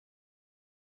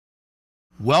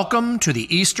Welcome to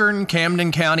the Eastern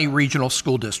Camden County Regional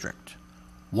School District,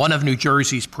 one of New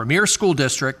Jersey's premier school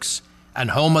districts and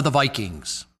home of the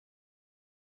Vikings.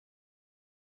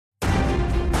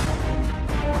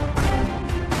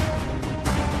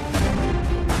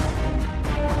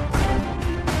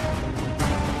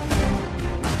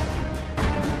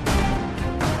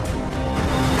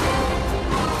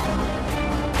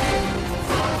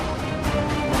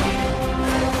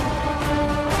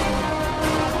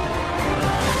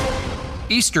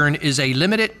 Eastern is a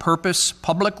limited-purpose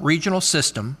public regional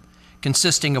system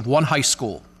consisting of one high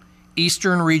school,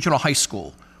 Eastern Regional High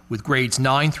School, with grades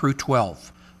 9 through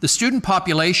 12. The student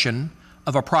population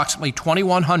of approximately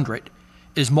 2,100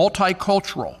 is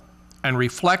multicultural and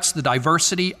reflects the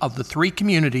diversity of the three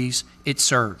communities it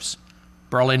serves: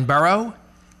 Berlin Borough,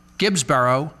 Gibbs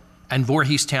Borough, and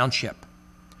Voorhees Township.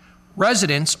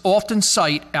 Residents often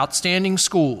cite outstanding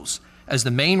schools as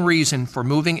the main reason for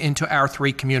moving into our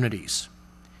three communities.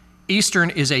 Eastern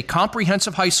is a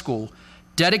comprehensive high school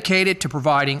dedicated to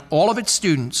providing all of its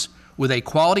students with a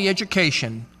quality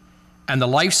education and the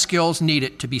life skills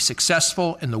needed to be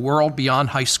successful in the world beyond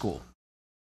high school.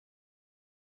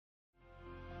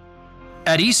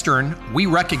 At Eastern, we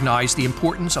recognize the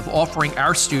importance of offering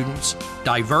our students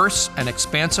diverse and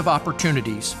expansive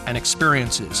opportunities and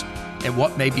experiences in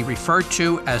what may be referred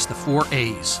to as the 4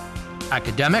 A's: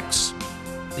 academics,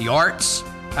 the arts,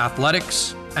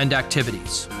 athletics, and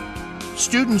activities.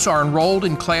 Students are enrolled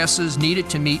in classes needed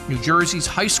to meet New Jersey's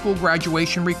high school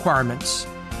graduation requirements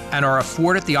and are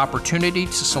afforded the opportunity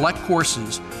to select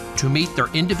courses to meet their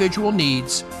individual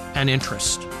needs and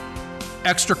interests.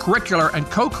 Extracurricular and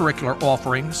co-curricular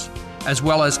offerings, as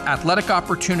well as athletic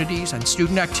opportunities and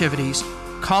student activities,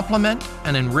 complement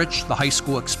and enrich the high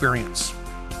school experience.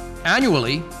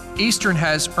 Annually, Eastern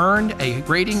has earned a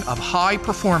rating of high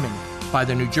performing by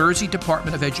the New Jersey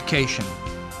Department of Education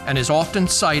and is often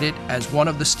cited as one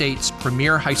of the state's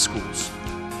premier high schools.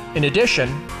 In addition,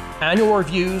 annual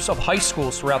reviews of high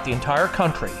schools throughout the entire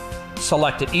country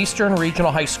selected Eastern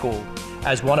Regional High School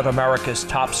as one of America's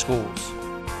top schools.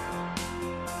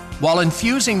 While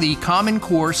infusing the Common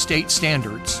Core state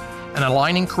standards and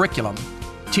aligning curriculum,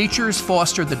 teachers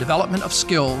foster the development of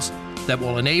skills that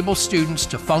will enable students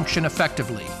to function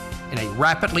effectively in a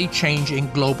rapidly changing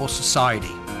global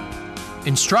society.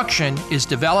 Instruction is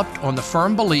developed on the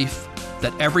firm belief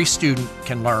that every student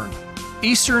can learn.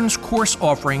 Eastern's course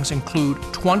offerings include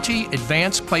 20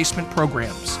 advanced placement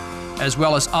programs, as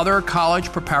well as other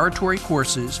college preparatory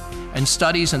courses and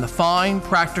studies in the fine,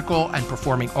 practical, and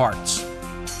performing arts.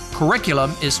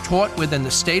 Curriculum is taught within the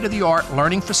state-of-the-art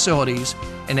learning facilities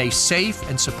in a safe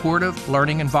and supportive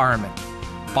learning environment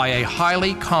by a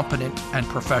highly competent and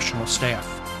professional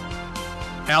staff.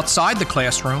 Outside the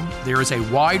classroom, there is a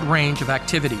wide range of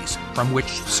activities from which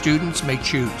students may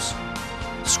choose.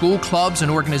 School clubs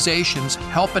and organizations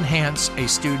help enhance a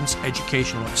student's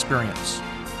educational experience.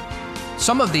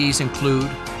 Some of these include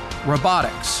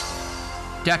robotics,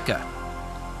 DECA,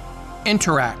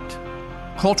 Interact,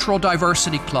 Cultural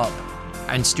Diversity Club,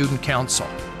 and Student Council.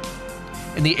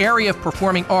 In the area of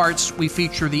performing arts, we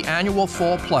feature the annual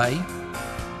fall play,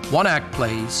 one-act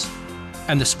plays,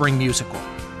 and the spring musical.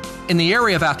 In the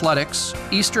area of athletics,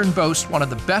 Eastern boasts one of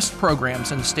the best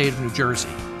programs in the state of New Jersey.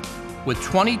 With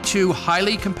 22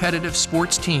 highly competitive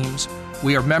sports teams,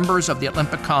 we are members of the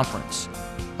Olympic Conference,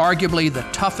 arguably the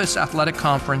toughest athletic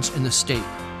conference in the state.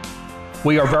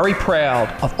 We are very proud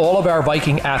of all of our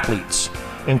Viking athletes,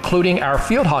 including our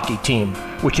field hockey team,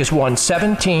 which has won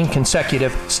 17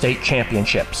 consecutive state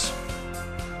championships.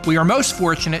 We are most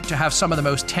fortunate to have some of the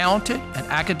most talented and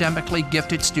academically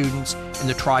gifted students in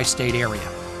the tri-state area.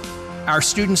 Our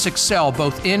students excel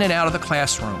both in and out of the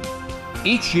classroom.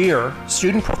 Each year,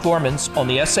 student performance on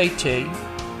the SAT,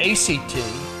 ACT,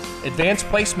 advanced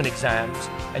placement exams,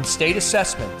 and state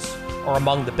assessments are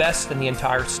among the best in the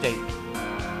entire state.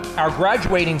 Our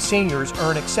graduating seniors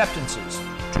earn acceptances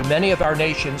to many of our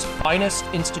nation's finest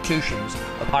institutions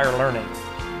of higher learning.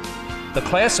 The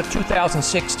class of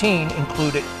 2016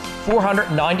 included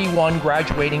 491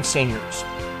 graduating seniors,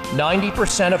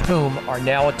 90% of whom are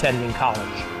now attending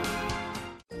college.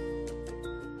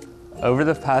 Over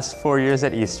the past 4 years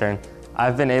at Eastern,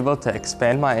 I've been able to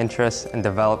expand my interests and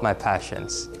develop my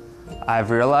passions.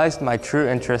 I've realized my true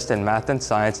interest in math and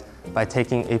science by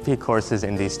taking AP courses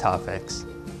in these topics.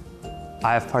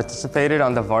 I have participated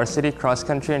on the varsity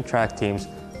cross-country and track teams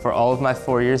for all of my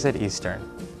 4 years at Eastern,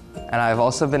 and I've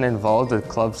also been involved with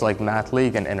clubs like Math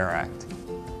League and Interact.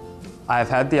 I have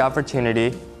had the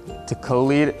opportunity to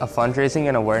co-lead a fundraising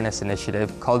and awareness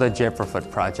initiative called the Jipperfoot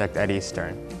Project at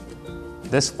Eastern.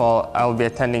 This fall, I will be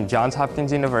attending Johns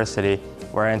Hopkins University,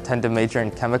 where I intend to major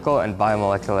in chemical and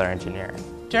biomolecular engineering.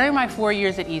 During my 4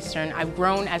 years at Eastern, I've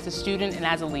grown as a student and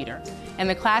as a leader. In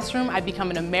the classroom, I've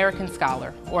become an American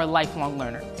scholar, or a lifelong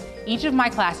learner. Each of my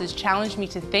classes challenged me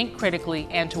to think critically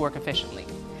and to work efficiently.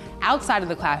 Outside of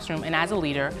the classroom and as a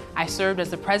leader, I served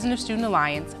as the president of Student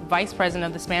Alliance, vice president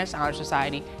of the Spanish Honor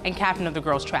Society, and captain of the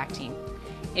girls' track team.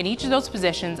 In each of those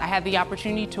positions, I had the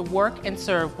opportunity to work and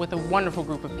serve with a wonderful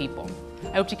group of people.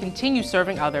 I hope to continue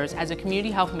serving others as a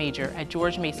community health major at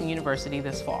George Mason University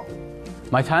this fall.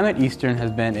 My time at Eastern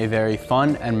has been a very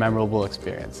fun and memorable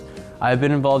experience. I have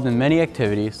been involved in many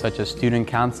activities such as Student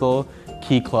Council,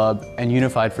 Key Club, and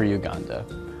Unified for Uganda.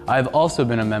 I have also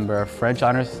been a member of French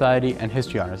Honor Society and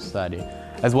History Honor Society,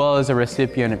 as well as a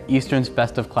recipient of Eastern's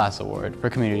Best of Class Award for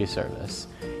community service.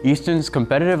 Eastern's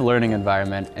competitive learning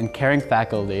environment and caring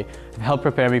faculty have helped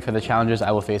prepare me for the challenges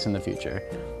I will face in the future.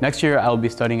 Next year, I will be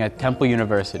studying at Temple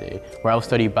University, where I will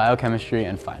study biochemistry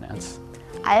and finance.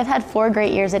 I have had 4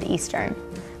 great years at Eastern.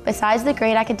 Besides the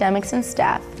great academics and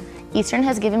staff, Eastern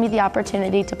has given me the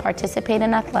opportunity to participate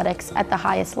in athletics at the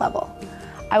highest level.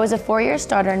 I was a 4-year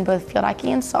starter in both field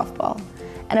hockey and softball,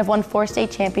 and have won 4 state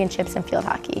championships in field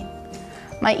hockey.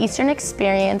 My Eastern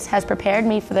experience has prepared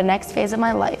me for the next phase of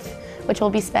my life, which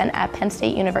will be spent at Penn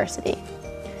State University.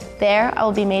 There, I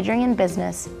will be majoring in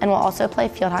business and will also play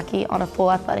field hockey on a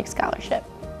full athletic scholarship.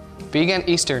 Being at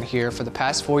Eastern here for the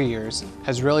past 4 years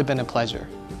has really been a pleasure.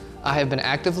 I have been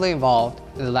actively involved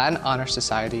in the Latin Honor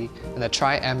Society and the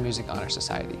Tri-M Music Honor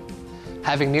Society.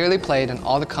 Having nearly played in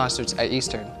all the concerts at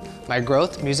Eastern, my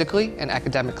growth musically and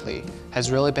academically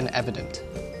has really been evident.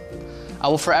 I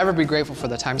will forever be grateful for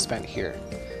the time spent here.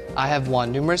 I have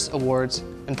won numerous awards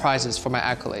and prizes for my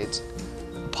accolades.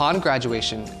 Upon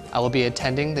graduation, I will be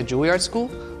attending the Juilliard School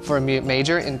for a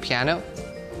major in piano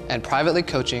and privately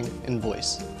coaching in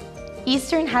voice.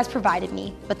 Eastern has provided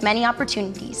me with many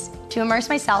opportunities to immerse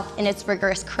myself in its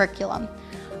rigorous curriculum.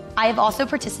 I have also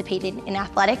participated in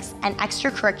athletics and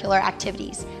extracurricular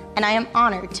activities, and I am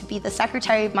honored to be the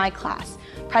secretary of my class,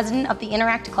 president of the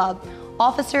Interact Club,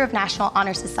 officer of National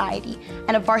Honor Society,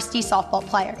 and a varsity softball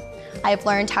player. I have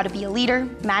learned how to be a leader,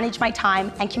 manage my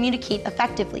time, and communicate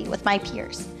effectively with my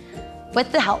peers.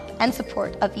 With the help and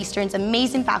support of Eastern's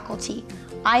amazing faculty,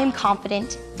 I am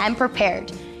confident and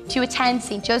prepared to attend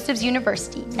St. Joseph's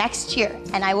University next year,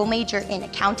 and I will major in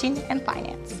accounting and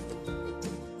finance.